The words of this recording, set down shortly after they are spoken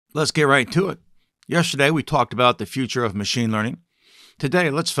Let's get right to it. Yesterday, we talked about the future of machine learning. Today,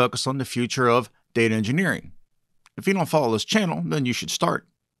 let's focus on the future of data engineering. If you don't follow this channel, then you should start.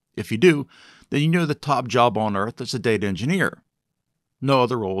 If you do, then you know the top job on earth is a data engineer. No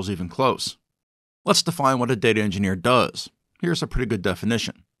other role is even close. Let's define what a data engineer does. Here's a pretty good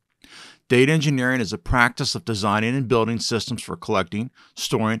definition. Data engineering is a practice of designing and building systems for collecting,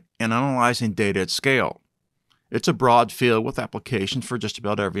 storing, and analyzing data at scale. It's a broad field with applications for just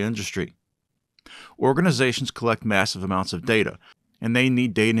about every industry. Organizations collect massive amounts of data, and they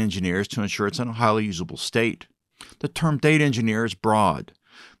need data engineers to ensure it's in a highly usable state. The term data engineer is broad.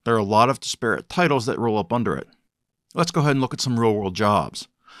 There are a lot of disparate titles that roll up under it. Let's go ahead and look at some real-world jobs.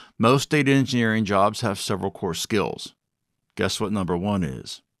 Most data engineering jobs have several core skills. Guess what number one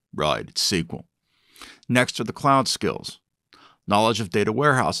is? Right, it's SQL. Next are the cloud skills. Knowledge of data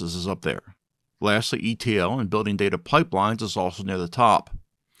warehouses is up there. Lastly, ETL and building data pipelines is also near the top.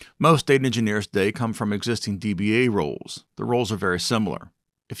 Most data engineers today come from existing DBA roles. The roles are very similar.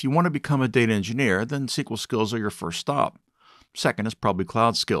 If you want to become a data engineer, then SQL skills are your first stop. Second is probably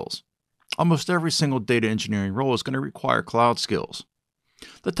cloud skills. Almost every single data engineering role is going to require cloud skills.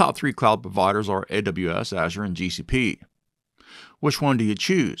 The top three cloud providers are AWS, Azure, and GCP. Which one do you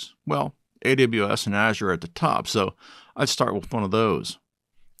choose? Well, AWS and Azure are at the top, so I'd start with one of those.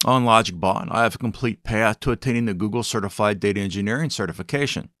 On LogicBot, I have a complete path to attaining the Google Certified Data Engineering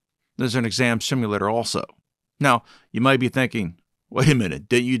certification. There's an exam simulator also. Now, you might be thinking, wait a minute,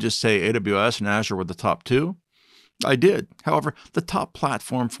 didn't you just say AWS and Azure were the top two? I did. However, the top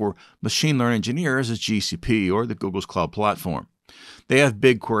platform for machine learning engineers is GCP, or the Google's Cloud Platform. They have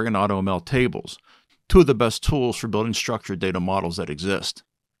BigQuery and AutoML tables, two of the best tools for building structured data models that exist.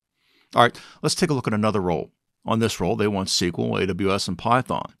 All right, let's take a look at another role. On this role, they want SQL, AWS, and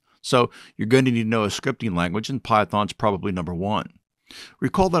Python. So you're going to need to know a scripting language, and Python's probably number one.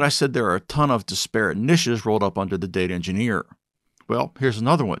 Recall that I said there are a ton of disparate niches rolled up under the data engineer. Well, here's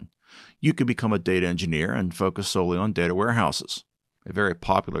another one. You could become a data engineer and focus solely on data warehouses. A very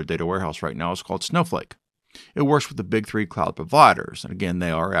popular data warehouse right now is called Snowflake. It works with the big three cloud providers, and again,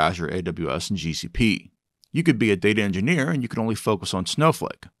 they are Azure, AWS, and GCP. You could be a data engineer and you can only focus on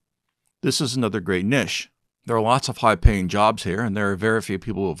Snowflake. This is another great niche. There are lots of high-paying jobs here, and there are very few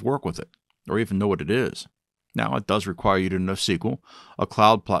people who have worked with it, or even know what it is. Now, it does require you to know SQL, a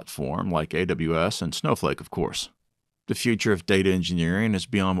cloud platform like AWS and Snowflake, of course. The future of data engineering is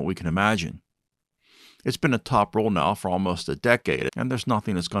beyond what we can imagine. It's been a top role now for almost a decade, and there's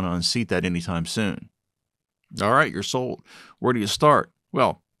nothing that's going to unseat that anytime soon. All right, you're sold. Where do you start?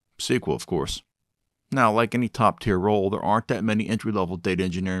 Well, SQL, of course. Now, like any top-tier role, there aren't that many entry-level data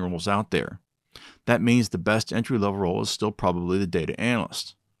engineering roles out there. That means the best entry-level role is still probably the data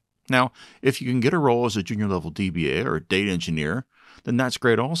analyst. Now, if you can get a role as a junior-level DBA or a data engineer, then that's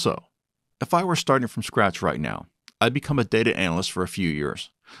great also. If I were starting from scratch right now, I'd become a data analyst for a few years.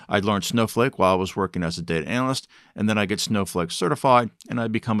 I'd learn Snowflake while I was working as a data analyst, and then I'd get Snowflake certified, and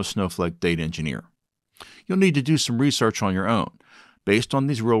I'd become a Snowflake data engineer. You'll need to do some research on your own, based on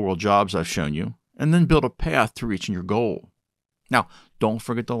these real-world jobs I've shown you, and then build a path to reaching your goal. Now, don't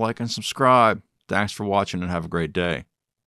forget to like and subscribe. Thanks for watching and have a great day.